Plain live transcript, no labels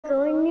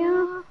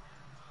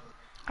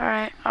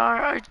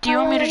Do you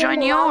want me to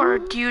join you or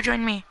do you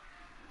join me?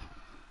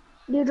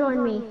 You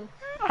join me.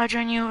 I'll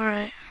join you,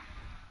 alright.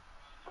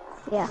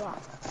 Yeah.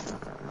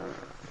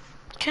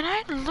 Can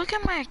I look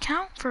at my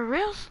account for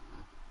reals?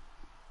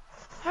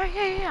 Alright,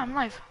 yeah, I'm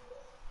live.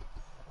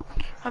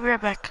 I'll be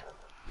right back.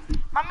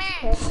 Mommy,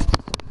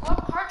 what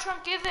car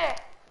trunk is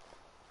it?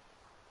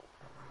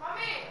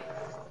 Mommy!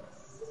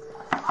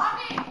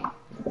 Mommy!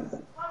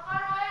 What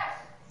car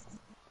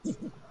is?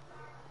 The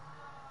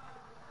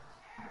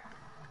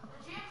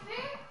GMC?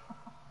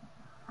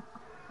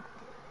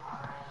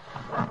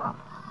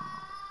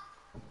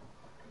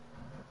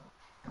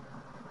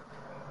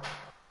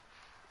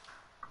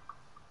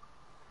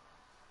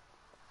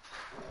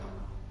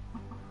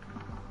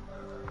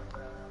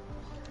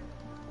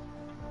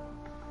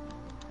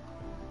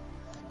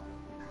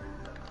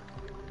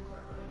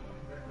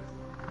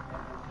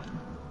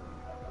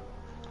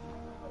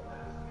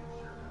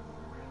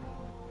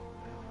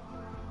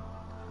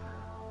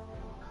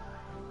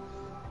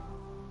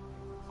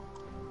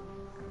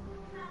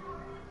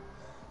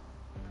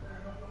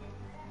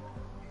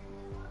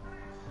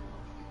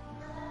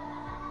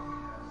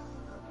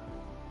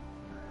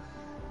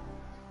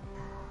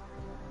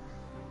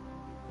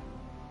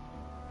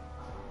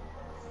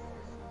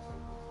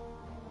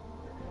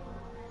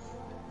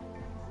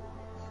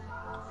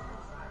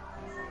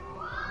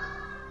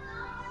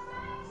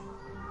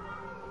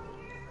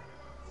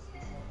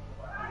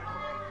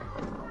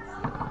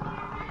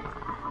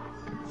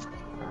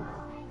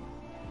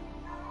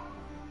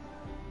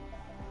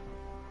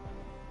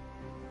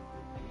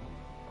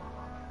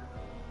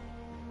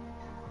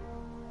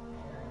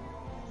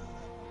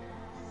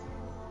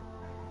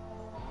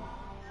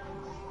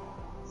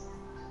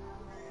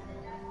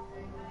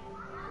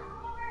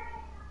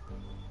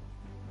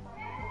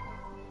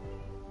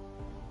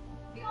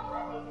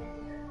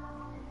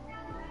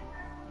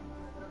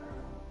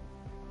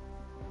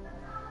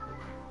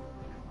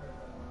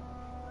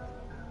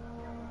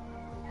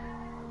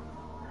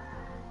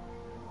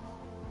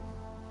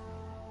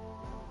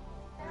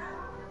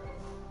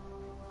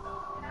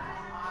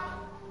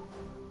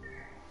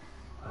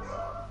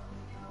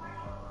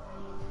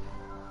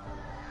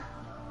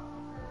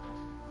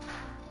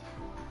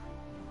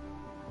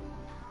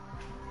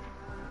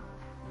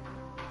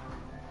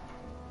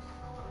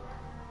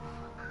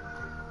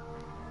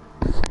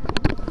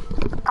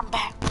 I'm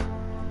back.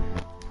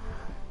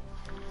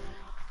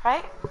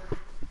 Right?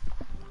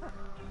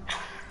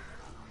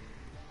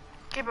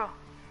 Gabriel.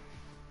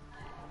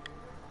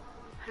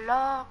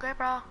 Hello,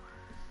 Gabriel.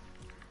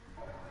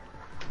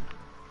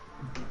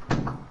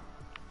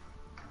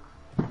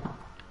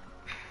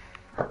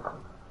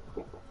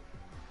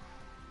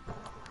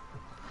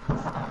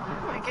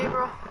 Hi,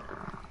 Gabriel.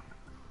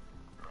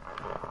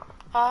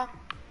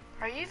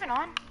 Are you even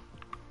on?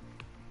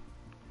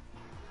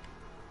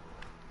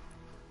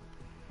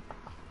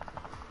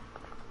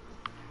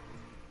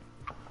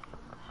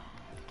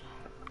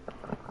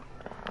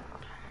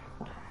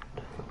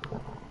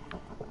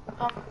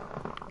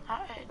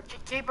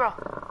 Gabriel.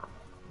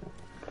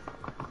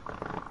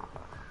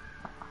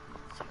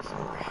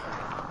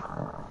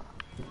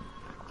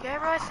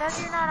 Gabriel, it says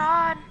you're not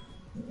on.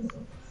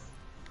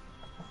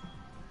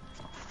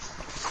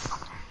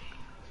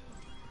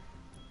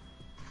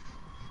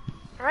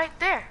 Right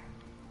there.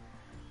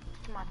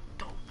 My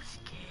dope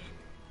skin.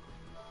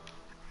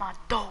 My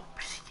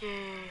dope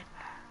skin.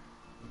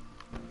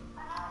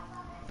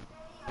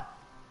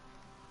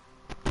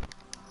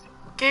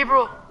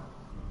 Gabriel.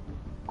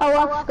 Oh,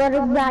 let's go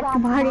to back to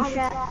party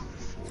chat.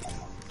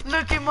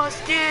 Look at my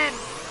skin.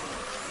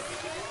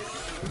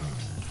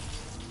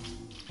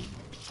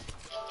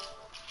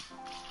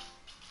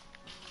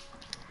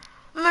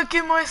 Look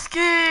at my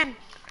skin.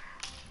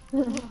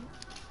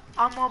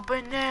 I'm a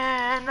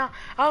banana.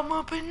 I'm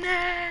a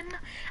banana.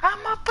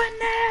 I'm a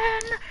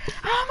banana.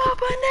 I'm a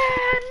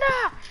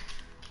banana.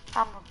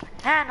 I'm a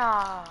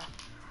banana.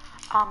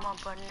 I'm a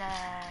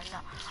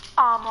banana.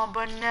 I'm a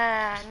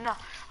banana.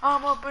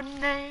 I'm a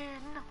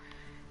banana.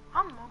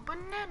 I'm a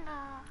banana.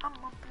 I'm a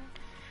banana.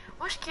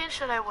 What skin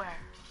should I wear?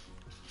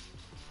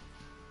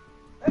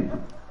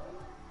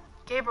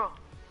 Gabriel.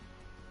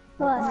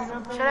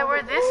 What? Should I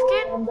wear this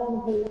skin?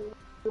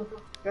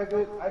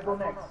 Okay, I go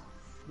next.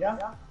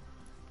 Yeah?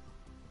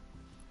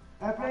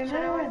 I play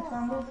next.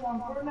 I'm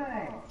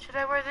Fortnite. Should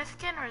I wear this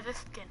skin or this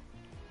skin?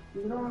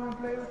 You don't want to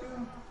play with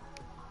you?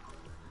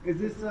 Is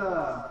this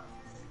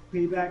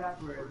payback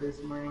for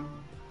this morning?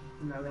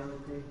 Not letting me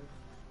play.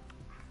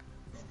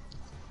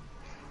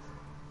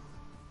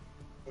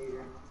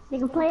 You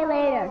can play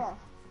later.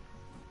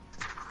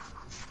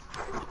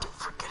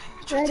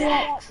 Wait,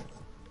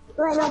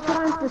 no, put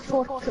on the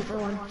Skull Trooper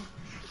one.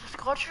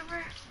 Skull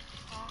Trooper?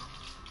 Oh,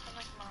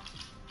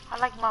 I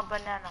like my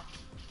banana.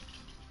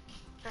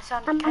 That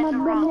sounded kind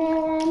of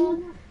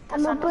wrong.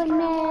 I'm a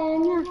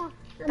banana.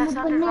 That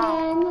sounded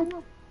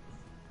wrong.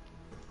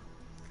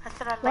 I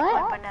said I like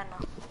my banana.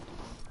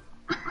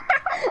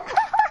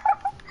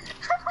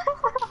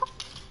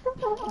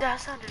 That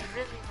sounded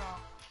really wrong.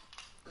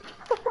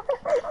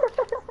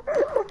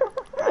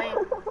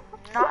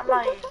 I'm not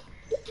lying.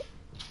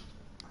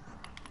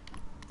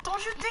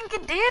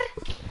 decir?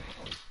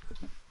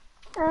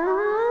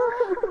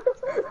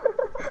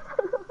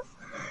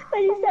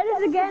 When you said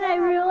it again, I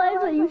realized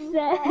what you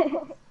said.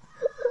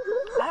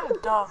 I'm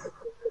dumb.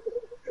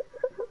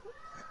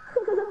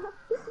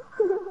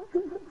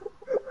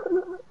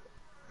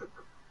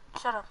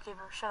 Shut up,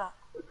 Gabriel, shut up.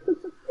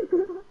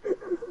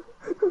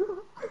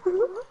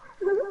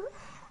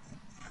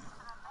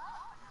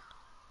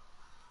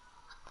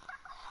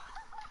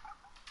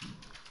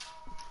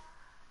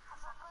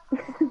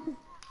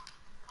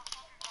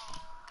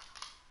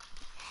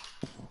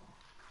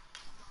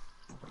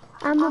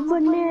 I'm a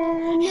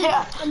banana.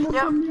 Yeah, I'm a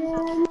yep.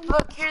 banana.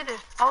 Look, hear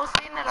this. I was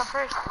saying it at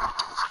first. I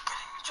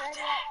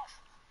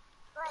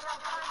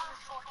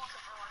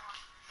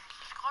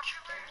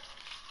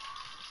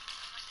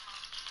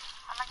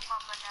like my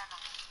banana.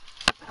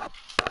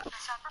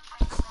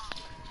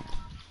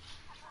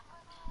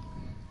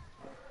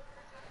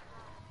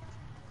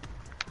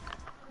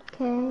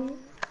 Okay.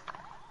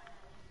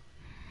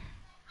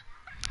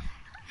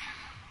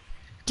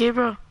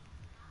 Gabriel,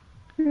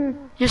 Hmm.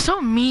 you're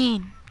so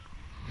mean.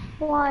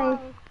 Why?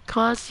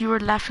 Cause you were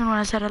laughing when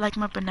I said I like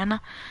my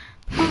banana.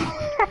 I'm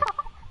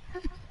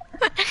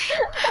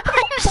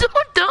so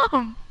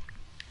dumb.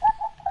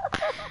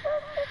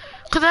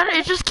 Cause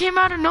it just came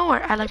out of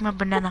nowhere. I like my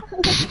banana.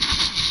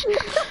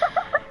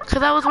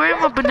 Cause I was wearing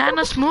my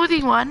banana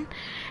smoothie one,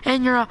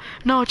 and you're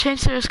no,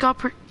 change to a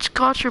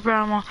sculpture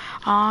brown one.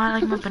 Oh, I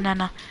like my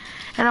banana.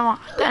 And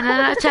and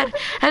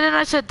then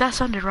I said that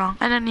sounded wrong.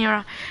 And then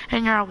you're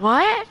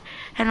what?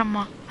 And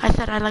I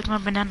said I like my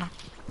banana.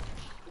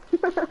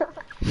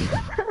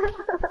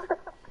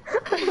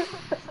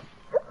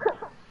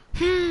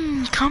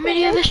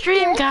 Comedy of the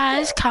stream,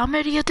 guys.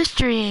 Comedy of the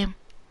stream.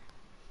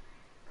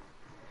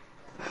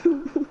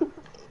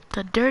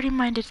 The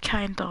dirty-minded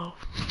kind, though.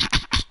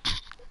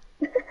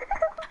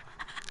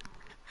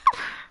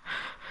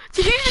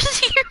 Did you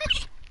just hear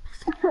me?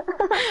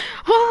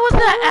 What was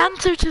the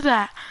answer to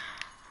that?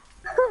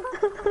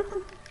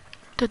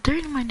 The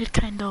dirty-minded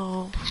kind,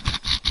 though.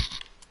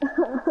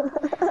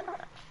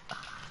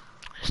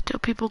 Still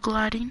people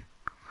gliding.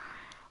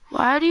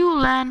 Why do you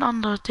land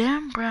on the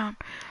damn ground?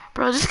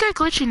 Bro, is this guy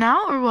glitching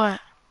out or what?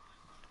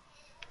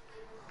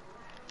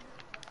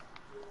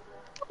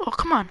 Oh,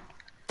 come on.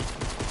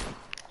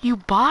 You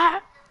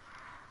bot?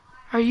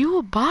 Are you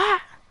a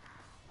bot?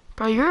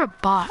 Bro, you're a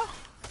bot.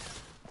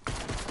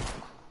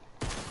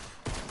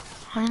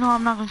 I know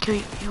I'm not gonna kill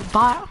you. You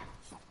bot.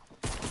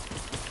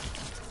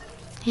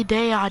 He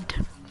died.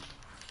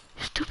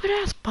 Stupid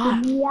ass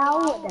bot.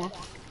 Yoda.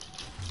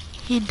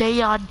 He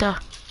died.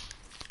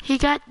 He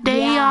got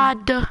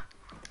died.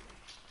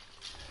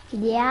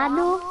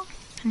 Yado?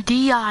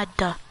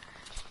 Diad.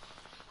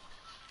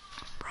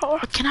 Bro,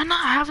 can I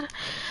not have it?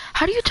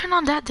 How do you turn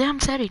on that damn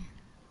setting?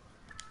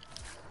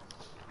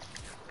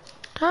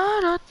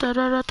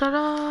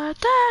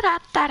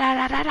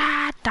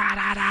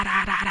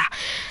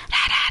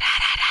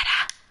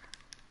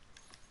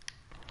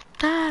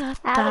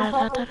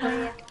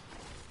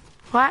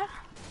 What?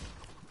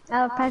 I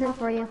have a present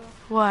for you.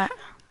 What?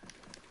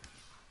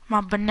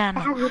 My banana.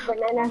 I have your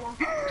banana.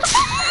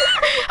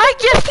 I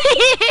guess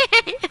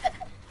it.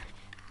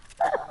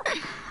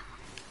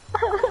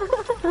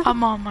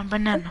 I'm on my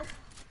banana.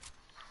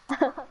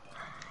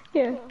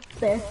 Here,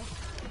 there.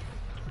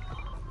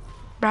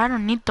 Bro, I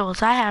don't need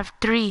those. I have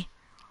 3.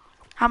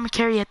 I'm gonna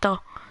carry it though.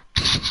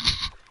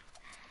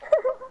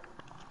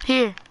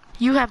 Here,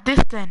 you have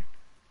this then.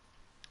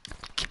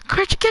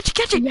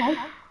 Catch it. Yes.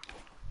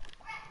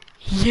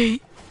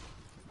 Yay.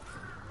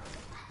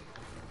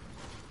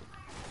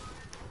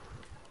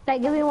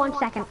 Like, give me 1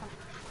 second.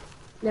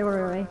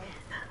 Literally.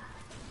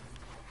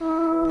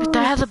 If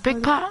that has a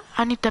big pot,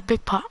 I need that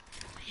big pot.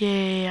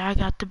 Yeah, I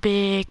got the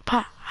big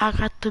pot. I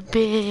got the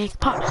big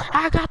pot.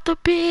 I got the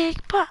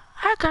big pot.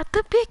 I got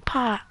the big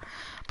pot.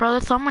 Bro,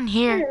 there's someone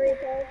here.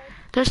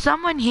 There's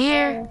someone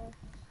here.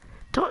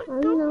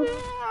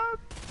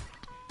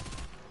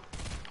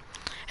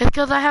 It's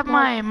because I have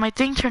my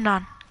thing turned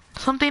on.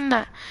 Something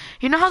that,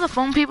 you know how the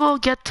phone people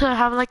get to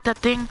have like that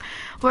thing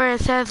where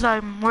it says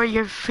where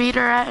your feet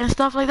are at and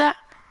stuff like that?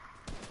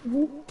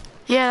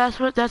 Yeah,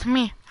 that's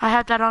me. I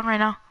have that on right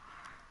now.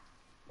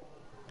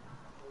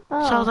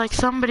 Oh. So like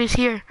somebody's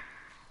here.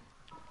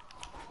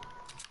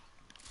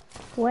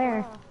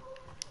 Where?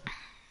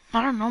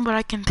 I don't know, but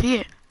I can see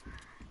it.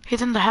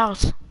 He's in the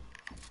house.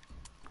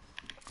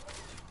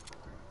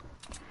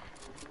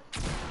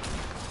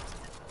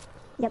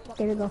 Yep,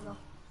 there we go.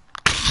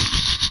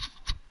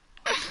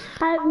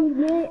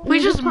 We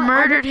just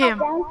murdered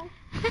him. I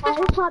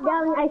just pop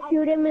down, I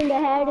shoot him in the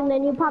head, and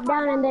then you pop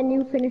down, and then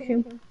you finish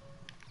him.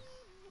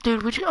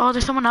 Dude, oh,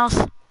 there's someone else.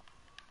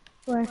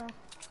 Where?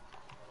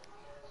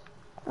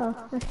 Oh,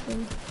 that's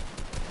good.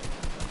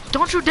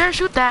 Don't you dare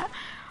shoot that.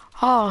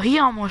 Oh, he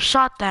almost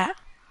shot that.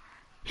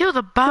 He was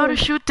about to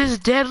shoot this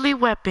deadly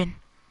weapon.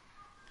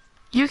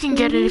 You can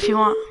get it if you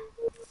want.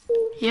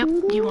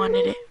 Yep, you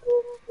wanted it.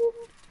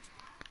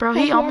 Bro,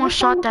 he almost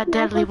shot that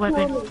deadly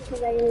weapon.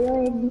 Because I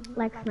really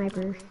like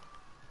snipers.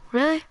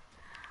 Really?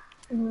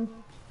 Mm-hmm.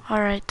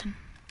 Alright then.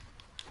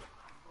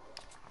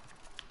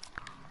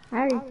 I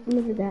already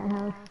looted that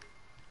house.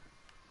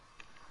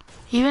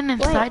 Even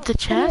inside the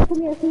chest?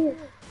 Come here.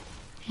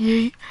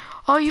 Yeah.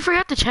 Oh, you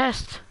forgot the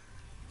chest.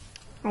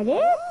 I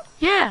did?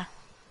 Yeah.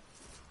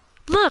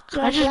 Look,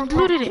 Yeah, I just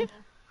looted it.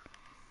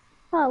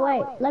 Oh,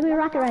 wait. Let me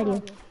rocket ride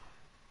you.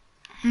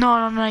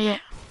 No, not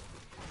yet.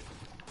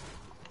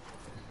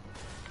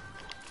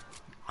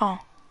 Oh.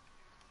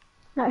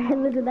 Alright,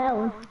 look at that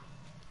one.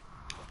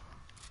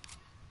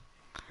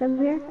 Come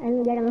here,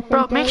 and get on the same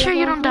Bro, make floor sure you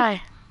level don't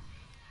die.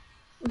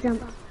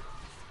 Jump.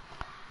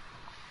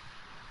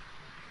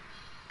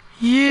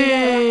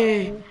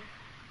 Yeah.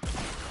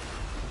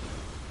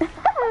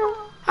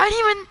 I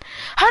didn't even...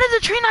 How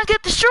did the tree not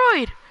get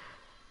destroyed?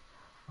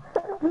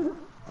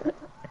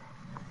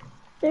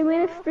 They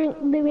made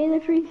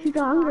the tree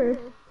stronger.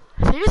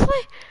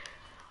 Seriously?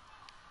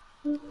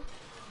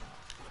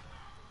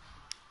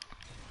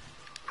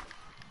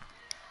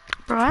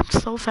 Bro, I'm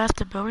so fast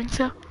at building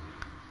stuff.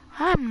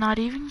 I'm not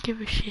even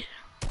give a shit.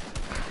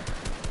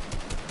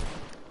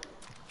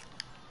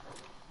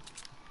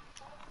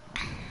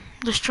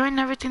 Destroying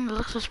everything that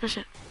looks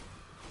suspicious.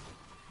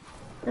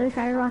 Let me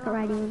try to rocket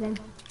ride you again.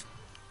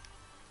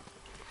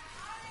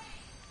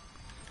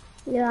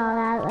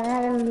 Yeah,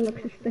 that doesn't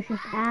look suspicious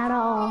at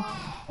all.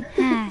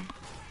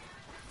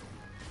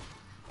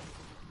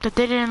 That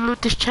they didn't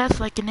loot this chest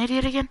like an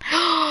idiot again?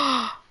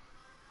 Oh,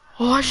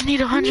 I just need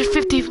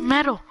 150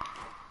 metal.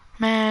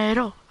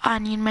 Metal. I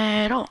need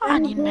metal. I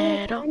need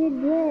metal. I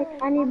need brick.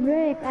 I need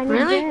brick. I need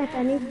Really? brick.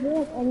 I need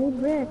brick. I need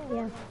brick.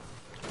 Yeah.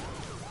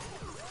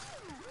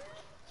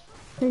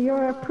 Cause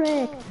you're a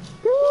prick.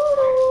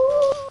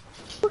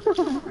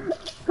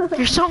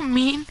 You're so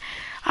mean.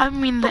 I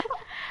mean,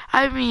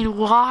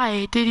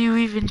 why did you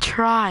even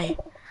try?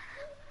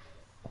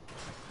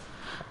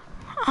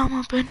 I'm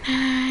a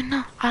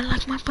banana. I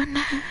like my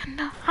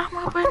banana. I'm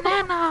a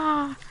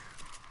banana.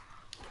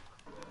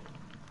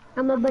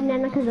 I'm a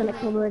banana cause I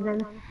like my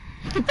banana.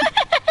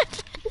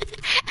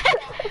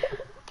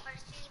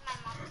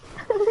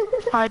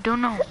 I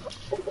don't know.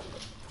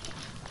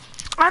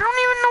 I don't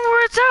even know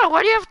where it's at.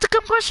 Why do you have to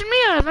come question me,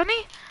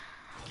 honey?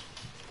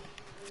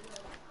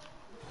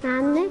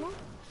 Anne?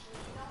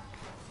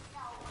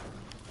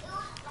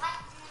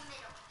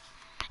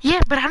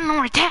 Yeah, but I don't know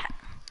where it's at.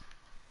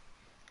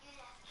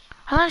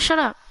 Hello, shut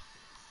up.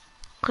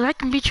 Cause I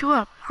can beat you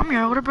up. I'm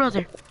your older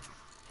brother.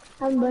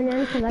 I'm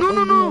banana cause I No, like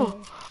no, banana.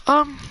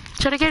 no.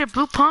 Should I get a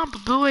blue pump, a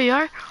blue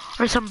AR,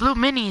 or some blue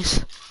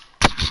minis?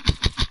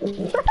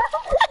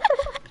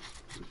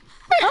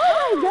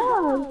 Oh my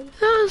god!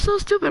 That was so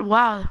stupid.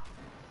 Wow.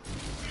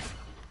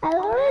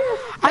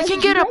 I can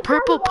Like, get a right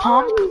purple down the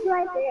pump. wall, he's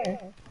right there.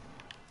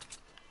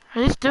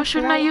 Are they still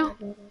shooting at you?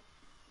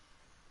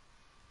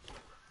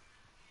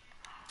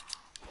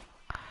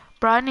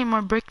 Bro, I need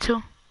more brick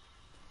too.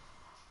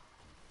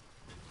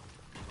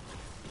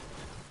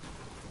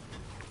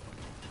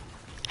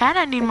 And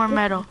I need more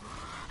metal.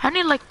 I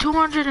need like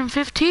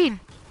 215.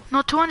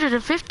 No,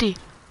 250.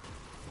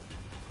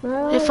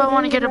 If I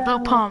want to get a blue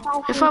pump.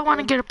 If I want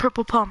to get a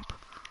purple pump.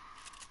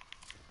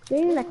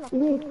 You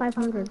need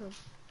 500.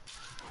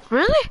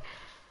 Really?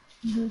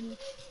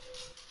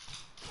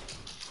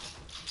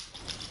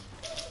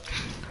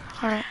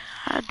 Alright,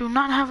 I do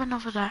not have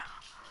enough of that.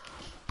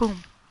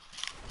 Boom.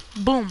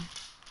 Boom.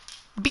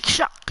 Big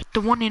shock,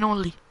 the one and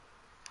only.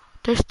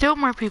 There's still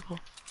more people.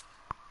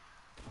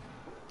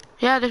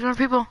 Yeah, there's more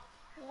people.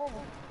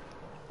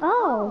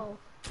 Oh.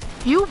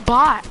 You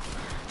bot.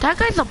 That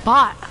guy's a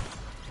bot.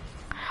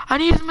 I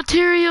need his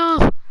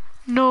materials.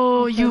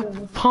 No, you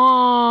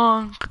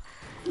punk.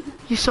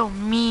 You so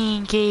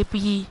mean,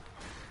 Gabe.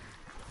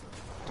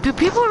 Do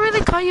people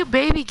really call you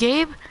Baby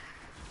Gabe?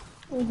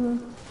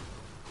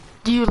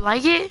 Do you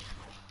like it?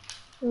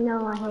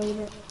 No, I hate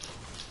it.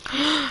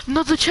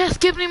 No, the chest.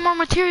 Give me more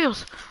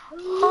materials.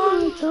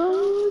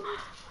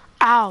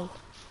 Ow.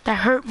 That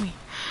hurt me.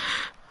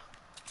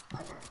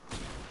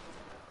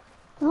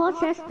 The whole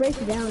chest breaks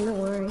down, don't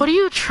worry. What are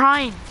you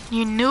trying,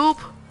 you noob?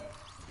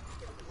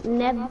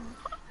 Never.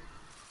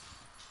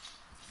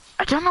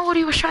 I don't know what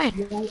he was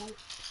trying.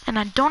 And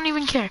I don't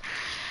even care.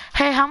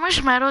 Hey, how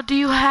much metal do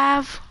you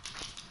have?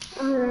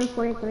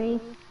 143.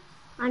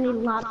 I need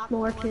lots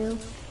more too.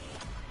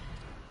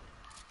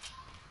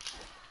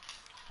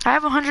 I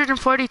have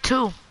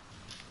 142.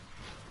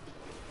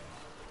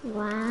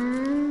 Wow.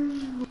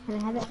 Can I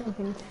have it?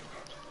 Okay.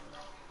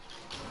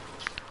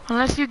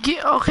 Unless you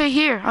get, okay,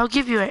 here, I'll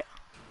give you it.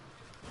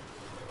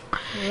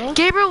 Yeah.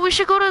 Gabriel, we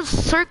should go to the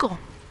circle.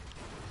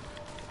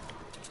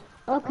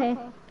 Okay,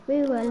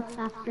 we will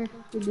after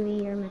you do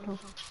your metal.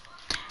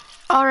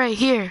 All right,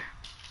 here.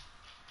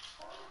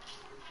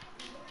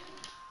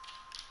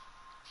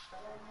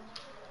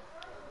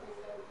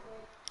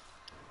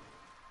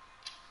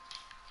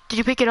 Did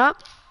you pick it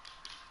up?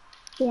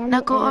 Yeah,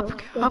 Now go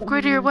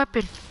upgrade your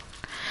weapon.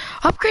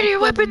 Upgrade your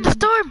weapon, the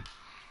storm.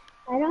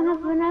 I don't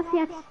have enough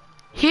yet.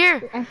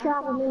 Here. I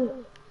shot a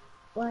minute.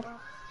 What?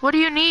 What do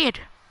you need?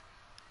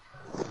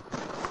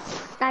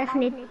 I just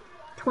need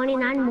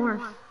 29 more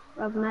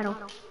of metal.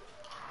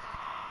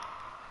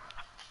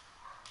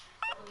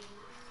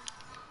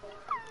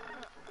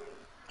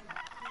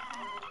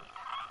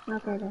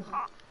 Okay then.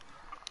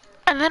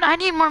 And then I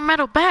need more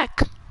metal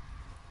back.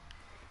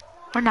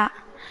 Or not.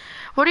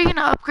 What are you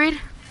gonna upgrade?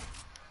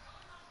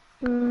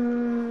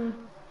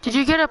 Did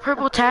you get a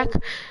purple tag?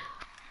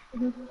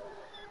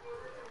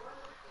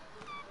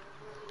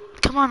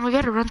 Come on, we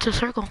gotta run to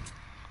circle.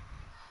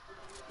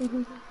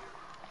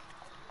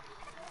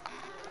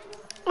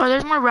 Oh,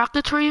 there's more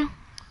rockets for you?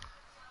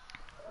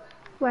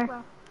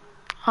 Where?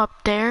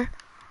 Up there.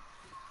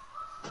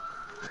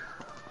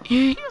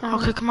 You,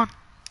 okay, come on.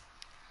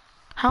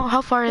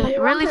 How far is it?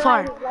 Really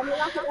far. Let me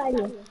rocket ride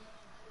you.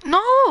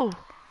 No!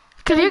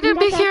 Cause you're gonna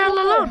be here all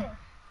alone.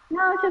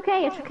 No, it's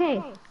okay, it's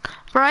okay.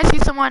 Bro, I see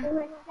someone.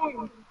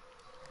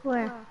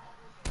 Where?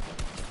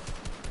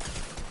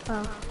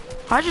 Oh.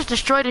 I just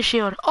destroyed his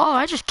shield. Oh,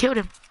 I just killed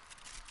him.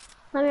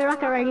 Let me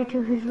rocket ride you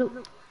to his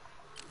loot.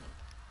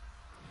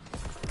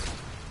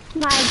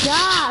 My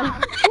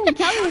God! Hey,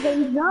 tell me that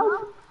you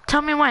know.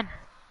 Tell me when.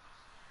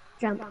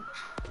 Jump.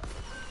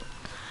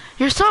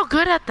 You're so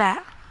good at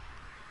that.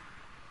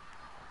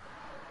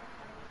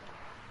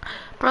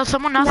 Bro,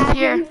 someone else is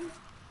here.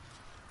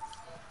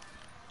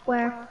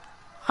 Where?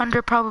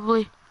 Under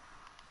probably.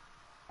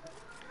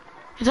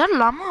 Is that a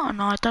llama? Oh,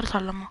 no, I thought it's a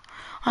llama.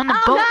 On the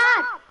boat.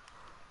 God!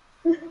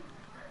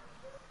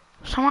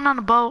 Someone on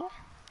the boat.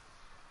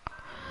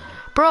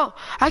 Bro,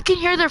 I can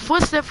hear their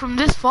footsteps from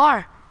this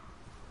far.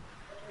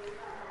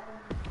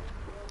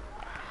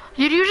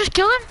 Did you just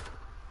kill him?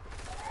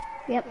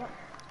 Yep.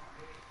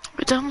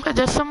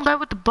 There's some guy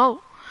with the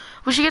boat.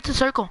 We should get to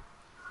circle.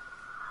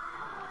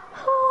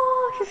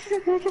 Oh, just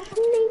a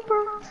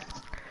sniper.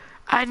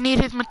 I need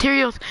his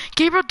materials.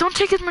 Gabriel, don't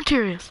take his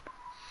materials.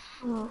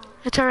 Oh.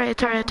 It's alright,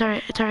 it's alright, it's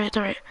alright, it's alright, it's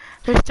alright.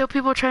 There's still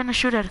people trying to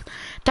shoot at us.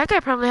 That guy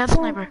probably has a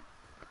sniper.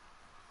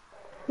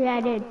 Yeah,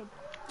 I did.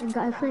 I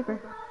got a sniper.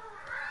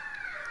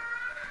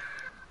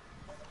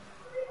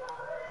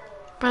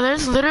 Bro,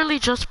 there's literally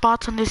just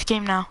bots on this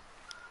game now.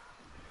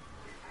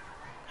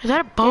 Is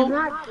that a boat?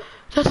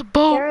 That's a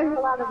boat. There is a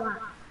lot of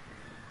bots.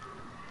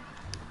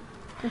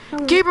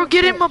 Gabriel,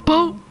 get in my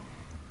boat.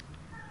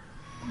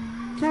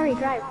 Sorry,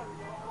 drive.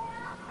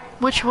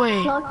 Which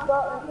way?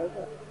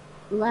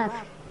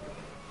 Left.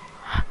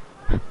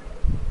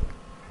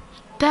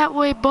 That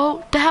way,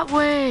 boat. That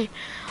way.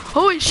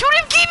 Oh, wait, shoot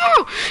him,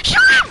 Gabriel!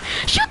 Shoot him!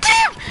 Shoot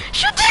him!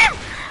 Shoot him!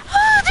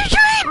 Oh, they're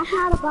trying! That's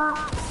not a bot.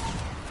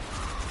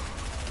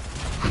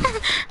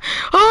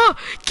 Oh,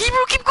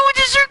 Gabriel, keep going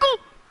to circle!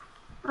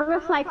 I'm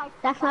just like,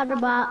 that's not a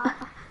bot.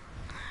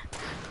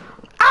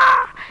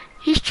 Ah!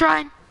 He's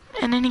trying.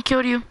 And then he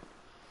killed you.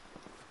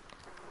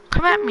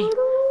 Come at me.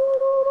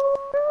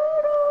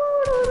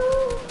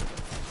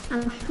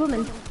 I'm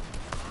swimming.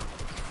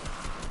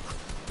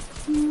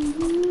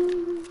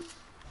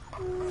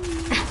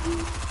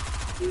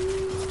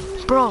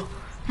 Bro,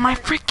 my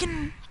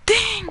freaking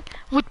thing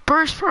with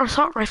burst for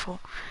assault rifle.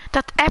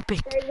 That's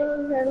epic.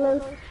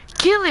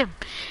 Kill him.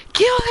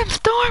 Kill him,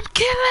 Storm.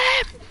 Kill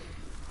him.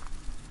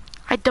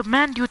 I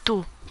demand you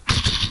to.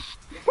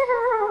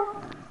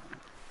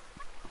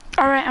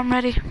 Alright, I'm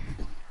ready.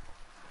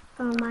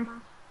 Oh my.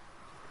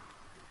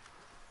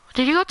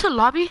 Did you go to the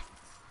lobby?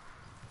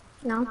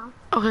 No.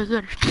 Okay,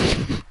 good.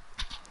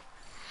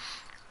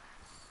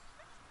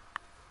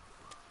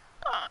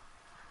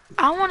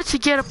 I wanted to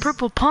get a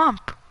purple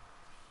pump.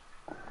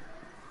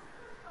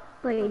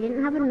 But you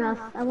didn't have enough.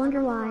 I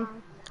wonder why.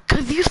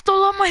 Cause you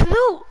stole all my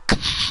loot.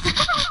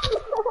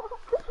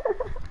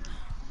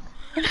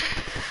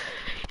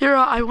 You're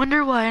all, I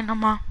wonder why,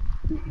 Nama.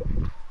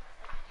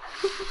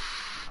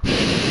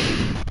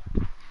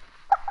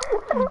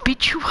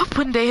 Beat you up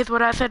one day is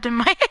what I said in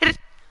my head.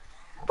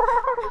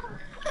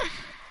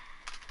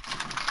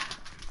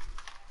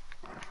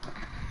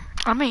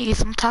 I'm gonna eat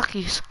some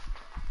Takis.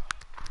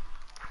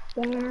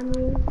 Damn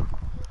you.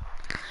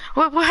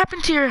 What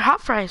happened to your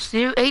hot fries?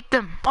 You ate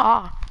them.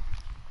 Ah.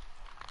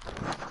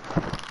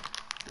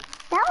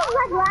 That was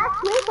like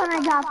last week when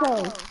I got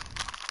those.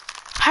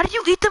 How did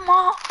you eat them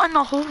all in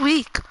a whole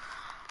week?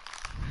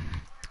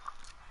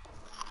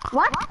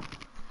 What?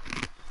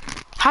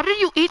 How did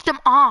you eat them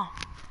all?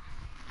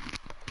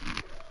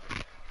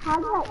 How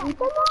did I eat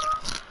them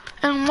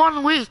all? In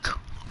 1 week.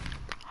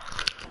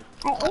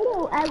 I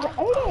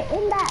ate it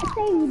in that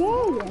same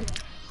day.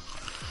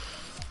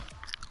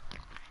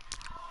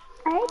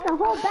 I ate the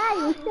whole bag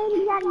the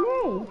same exact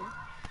day.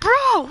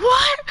 Bro,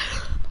 what?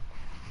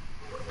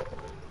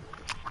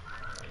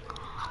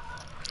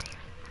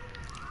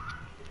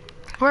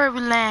 Where are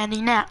we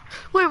landing at?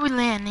 Where are we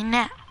landing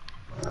at?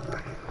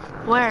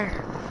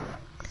 Where?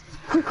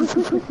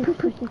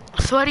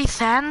 Sweaty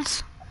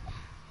Sands?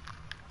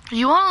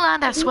 You wanna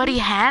land at Sweaty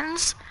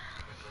Hands?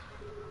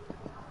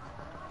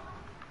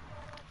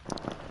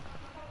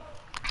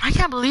 I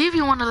can't believe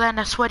you wanna land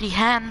at Sweaty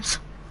Hands.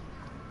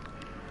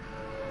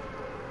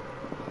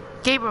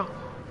 Gabriel,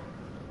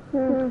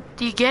 do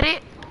you get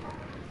it?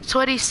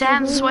 Sweaty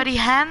Sands, Sweaty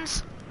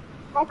Hands?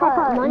 I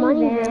call it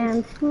money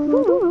vans.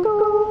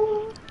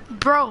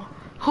 Bro,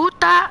 who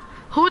thought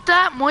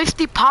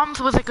Moisty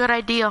Palms was a good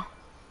idea?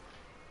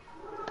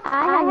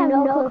 I have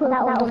no clue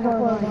that was a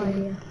horrible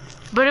idea.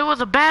 But it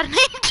was a bad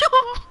name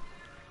too.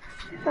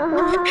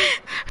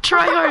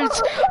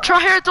 Tryhards.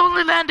 Tryhards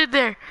only landed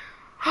there.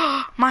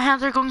 My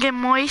hands are gonna get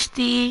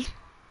moisty.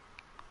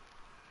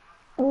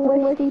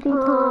 Moisty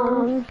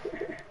palms.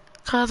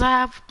 Cause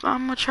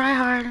I'm a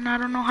tryhard and I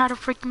don't know how to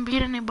freaking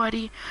beat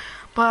anybody.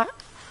 But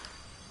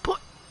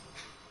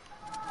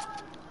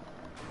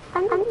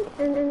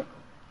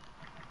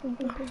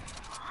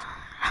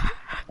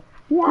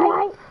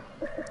Yeah.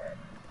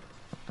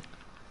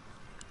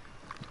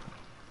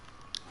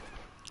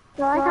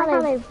 So I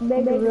got a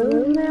big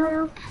room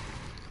now.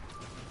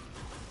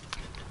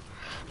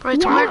 Bro,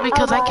 it's weird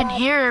because I can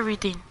hear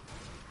everything.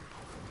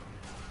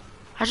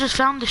 I just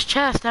found this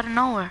chest out of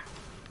nowhere.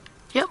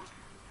 Yep.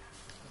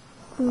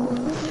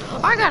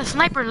 Oh, I got a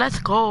sniper. Let's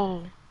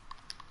go.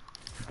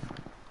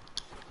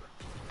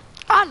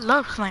 I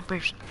love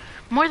snipers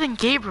more than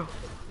Gabriel.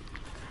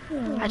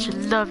 I just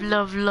love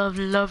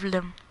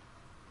them.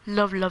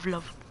 Love.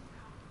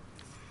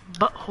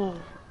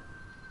 Butthole.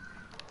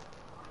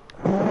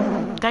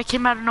 That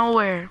came out of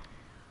nowhere.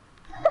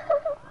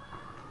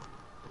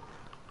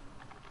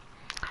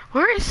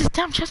 Where is this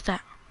damn chest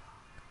at?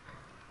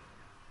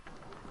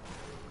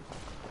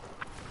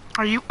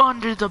 Are you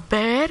under the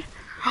bed?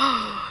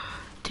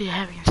 Dude,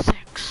 having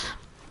sex.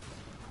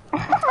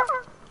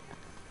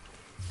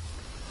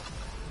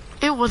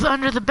 It was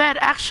under the bed,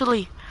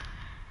 actually.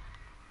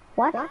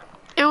 What?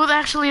 It was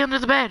actually under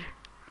the bed.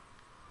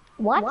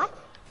 What?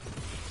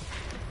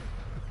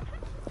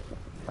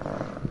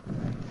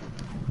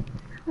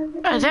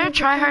 Is there a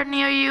tryhard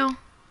near you?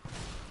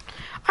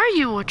 Are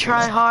you a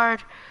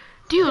tryhard?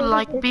 Do you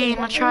like being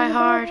a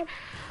tryhard?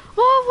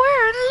 Well,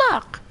 we're in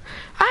luck.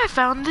 I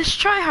found this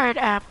tryhard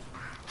app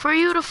for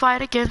you to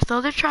fight against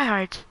other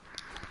tryhards.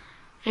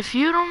 If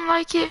you don't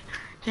like it,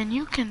 then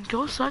you can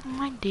go suck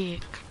my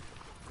dick.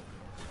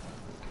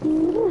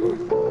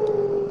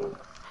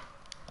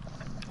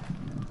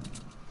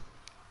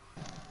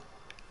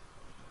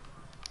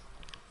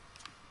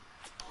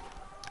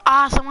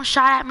 Ah, someone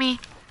shot at me.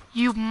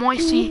 You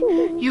moisty.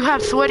 You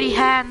have sweaty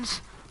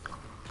hands.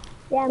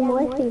 Yeah,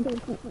 moisty.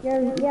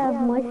 You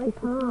have moisty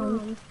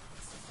palms.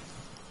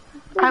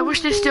 I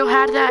wish they still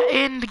had that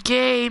in the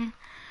game.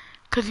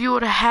 Cause you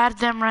would have had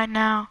them right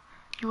now.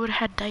 You would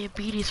have had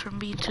diabetes from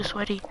being too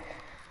sweaty.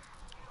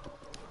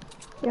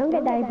 You don't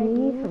get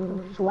diabetes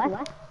from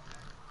sweat.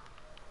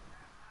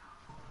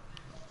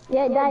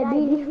 Yeah,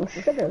 diabetes from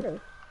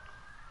sugar.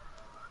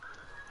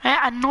 Hey,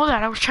 I know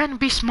that. I was trying to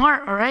be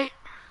smart, alright?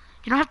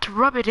 You don't have to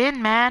rub it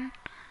in, man.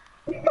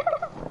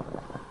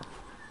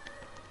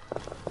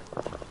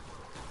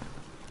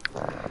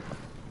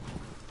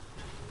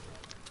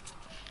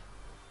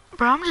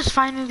 Bro, I'm just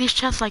finding these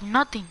chests like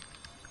nothing.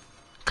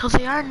 Cause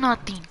they are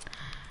nothing.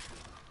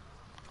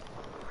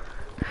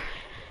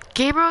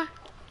 Gabriel,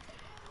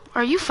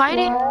 are you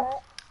fighting?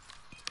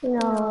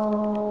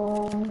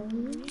 No.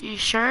 You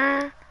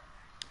sure?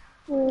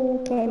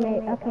 Okay,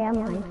 mate. Okay, I'm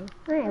lying.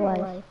 I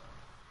was.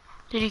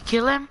 Did you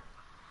kill him?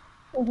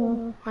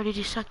 Mm-hmm. Or did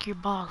he suck your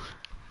balls?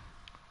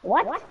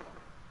 What?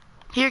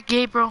 Here,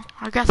 Gabriel,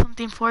 I got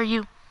something for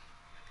you.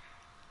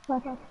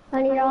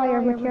 I need all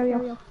your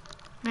materials.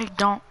 No, you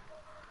don't.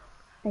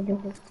 I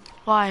do.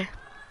 Why?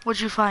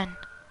 What'd you find?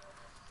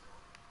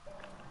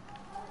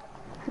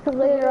 Because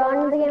later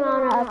on in the game, I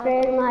want to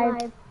upgrade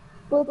my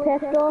blue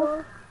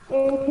pistol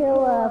into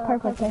a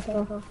purple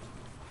pistol.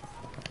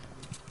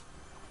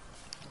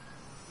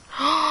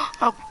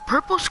 A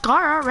purple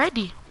scar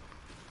already.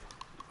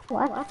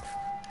 What?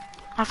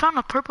 I found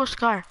a purple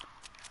scar.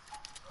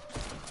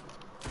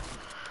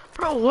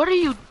 Bro, what are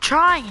you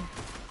trying?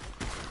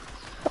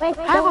 Wait,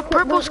 I have a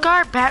purple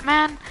scar,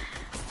 Batman.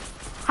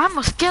 I'm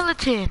a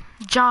skeleton,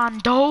 John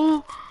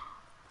Doe.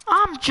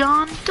 I'm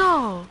John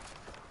Doe.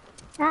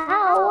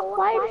 Ow,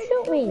 why did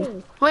you shoot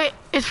me? Wait,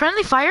 is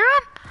friendly fire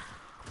on?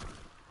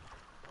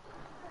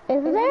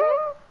 Is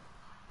there?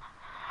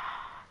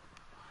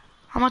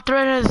 I'm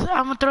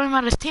gonna throw him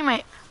at his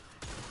teammate.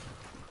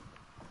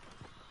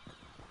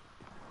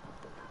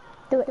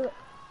 Do it.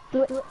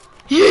 Do it.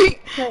 Yeet!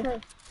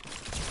 Okay.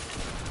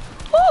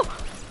 Oh!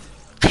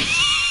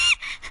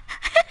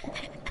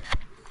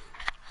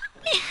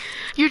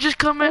 You just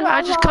come in.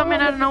 I just come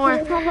in out of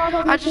nowhere.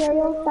 I just,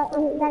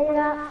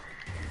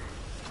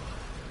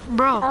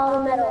 bro.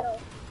 Oh, metal.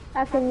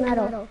 That's a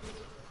metal.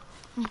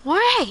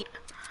 Wait.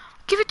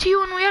 Give it to you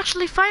when we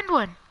actually find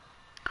one.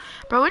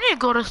 Bro, we need to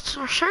go to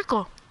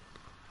circle.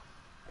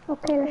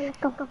 Okay, let's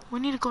go. We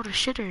need to go to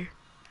shitter.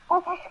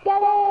 Let's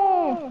get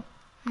it.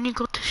 We need to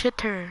go to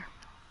shitter.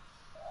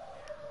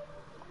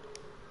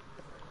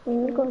 We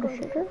need to go to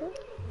sugar.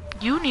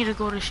 You need to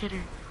go to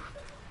shitter.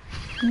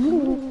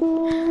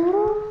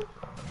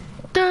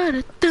 Da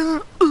da da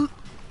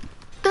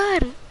da da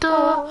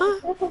da.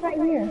 This is right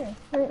here.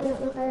 I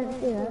didn't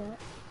see that.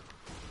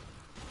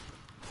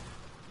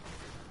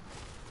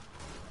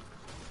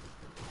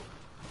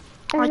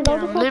 I get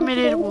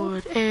unlimited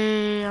wood.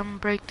 Hey, I'm gonna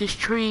break this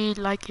tree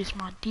like it's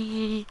my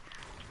D.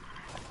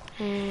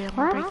 Hey, I'm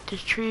gonna break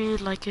this tree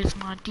like it's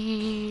my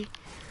D.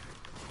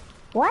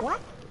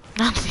 What?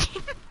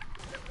 Nothing.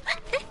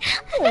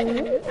 I'm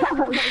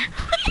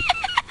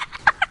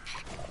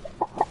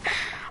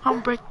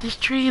gonna break this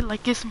tree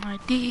like it's my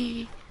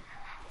D.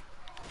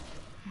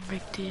 I'm gonna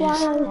break this.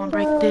 I'm gonna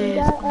break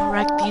this. I'm gonna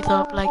rack these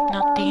up like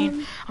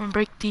nothing. I'm gonna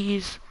break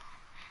these.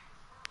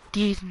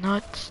 These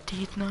nuts.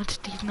 These nuts.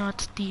 These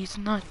nuts. These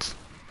nuts.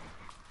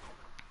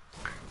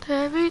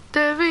 Devi,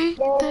 Devi,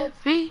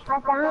 Devi. I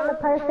found a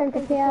person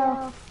to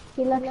kill.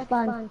 He looks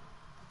fun.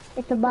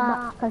 It's a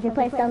bot, because he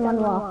placed on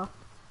one wall.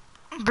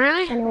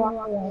 Really? And he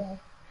walked away.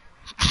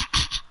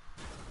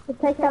 He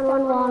placed on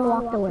one wall and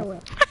walked away.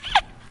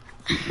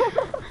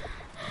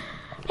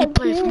 He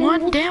placed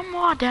one damn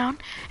wall down,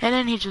 and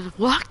then he just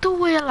walked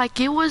away like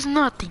it was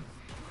nothing.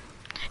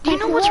 Do you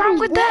know what's wrong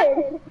with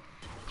that?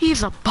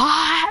 He's a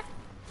bot.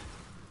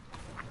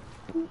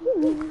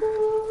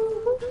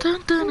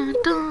 Dun, dun, dun,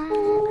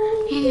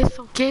 dun. He is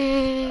so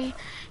gay.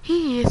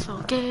 He is so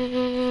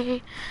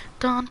gay.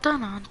 Dun,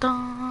 dun, dun,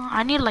 dun.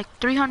 I need like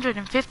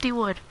 350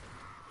 wood.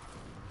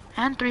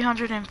 And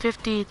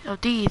 350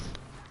 of these.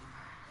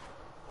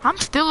 I'm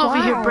still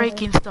over here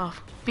breaking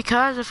stuff.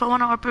 Because if I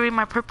want to upgrade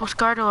my purple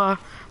scar to a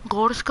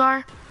gold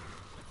scar.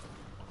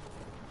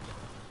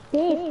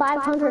 He's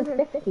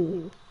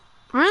 550.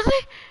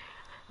 Really?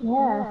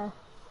 Yeah.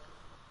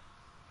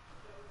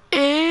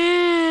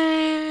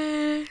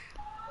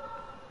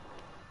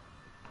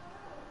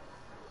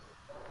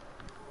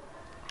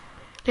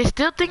 They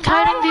still think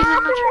hiding these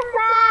in the...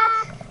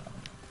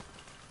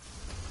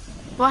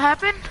 What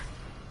happened?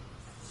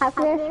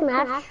 After this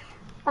match,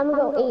 I'm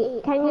gonna go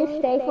eat. Can you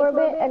stay for a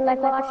bit and like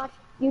watch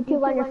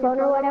YouTube on your phone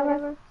or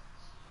whatever?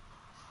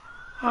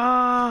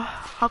 I'll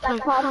play.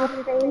 Like pause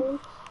the stream.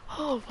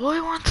 Oh,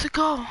 boy wants to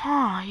go,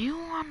 huh? You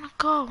wanna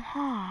go,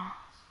 huh?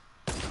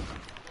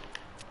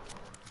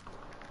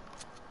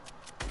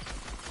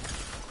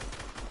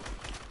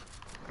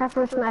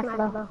 After smash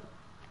though.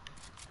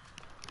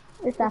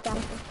 It's after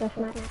the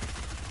smash.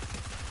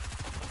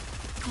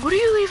 What are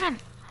you even?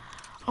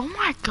 Oh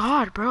my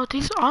god, bro.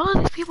 All of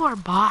these people are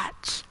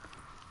bots.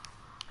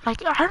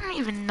 Like, I don't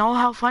even know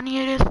how funny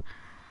it is.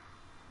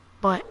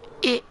 But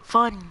it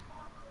funny.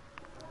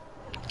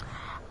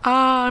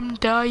 I'm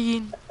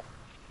dying.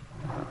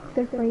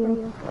 Good for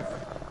you.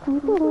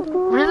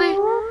 Really?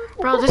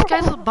 Bro, this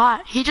guy's a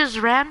bot. He just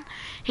ran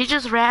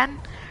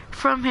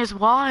from his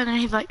wall and then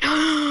he's like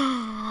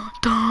dun,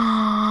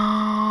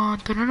 dun,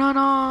 dun, dun,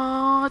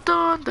 dun,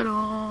 dun,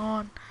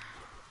 dun.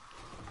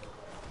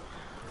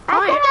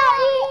 I'm gonna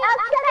eat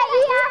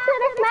after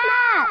this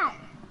match.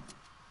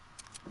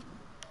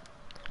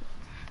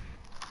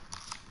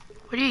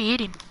 What are you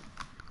eating?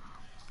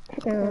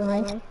 Chicken and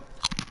rice.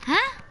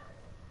 Huh?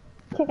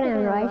 Chicken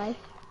and rice.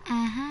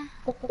 Mm-hmm.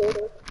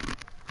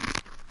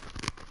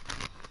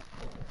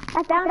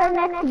 I found our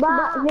next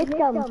bot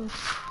victim.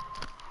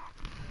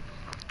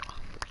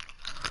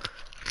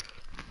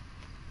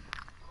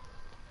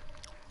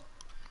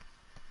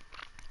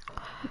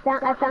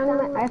 I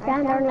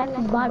found our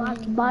next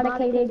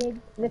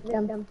boticated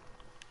victim.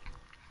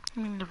 I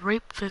mean the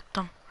rape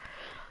victim.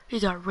 He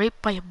got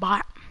raped by a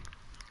bot.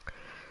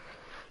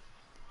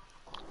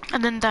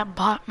 And then that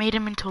bot made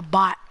him into a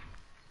bot.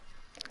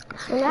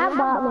 And that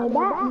bot made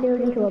that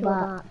dude into a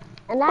bot.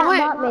 And that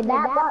bot made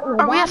that bot into a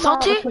bot. Are we at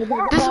Salty?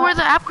 This is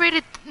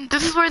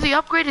where the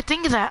upgraded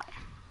thing is at.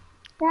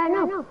 Yeah, I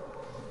know.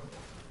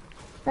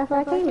 That's why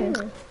I came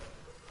here.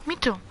 Me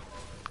too.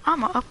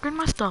 I'ma upgrade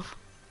my stuff.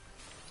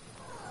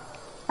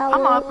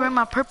 I'ma upgrade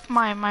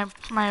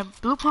my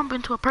blue pump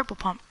into a purple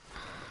pump.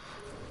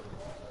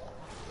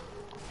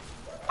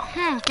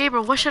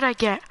 Gabriel, what should I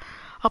get?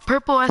 A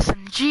purple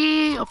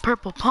SMG, a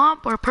purple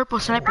pump, or a purple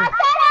sniper?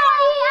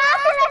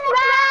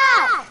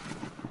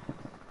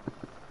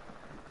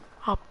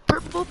 A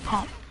purple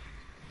pump.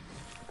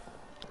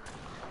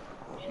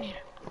 You need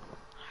it.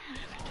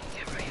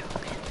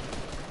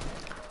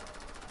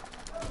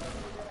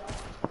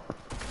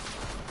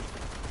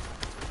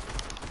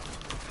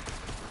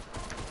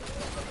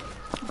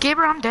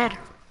 Gabriel, I'm dead.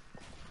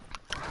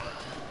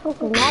 This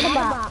is not a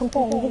bot. This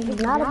is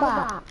not a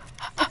bot.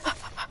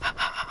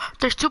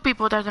 There's two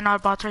people that are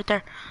not bots right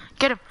there.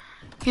 Get him.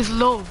 He's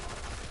low.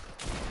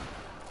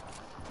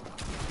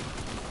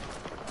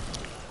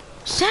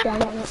 Sam,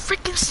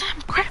 freaking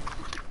Sam, crap.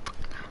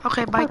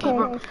 Okay, bye,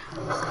 Gabriel.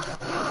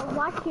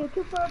 Watch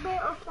YouTube for a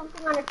bit or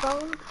something on your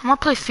phone. I'm gonna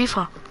play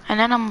FIFA, and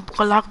then I'm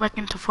gonna log back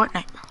into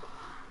Fortnite.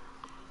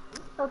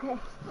 Okay.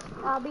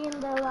 I'll be in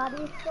the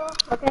lobby still.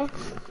 Okay.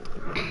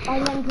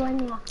 And then join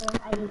me after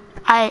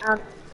I eat.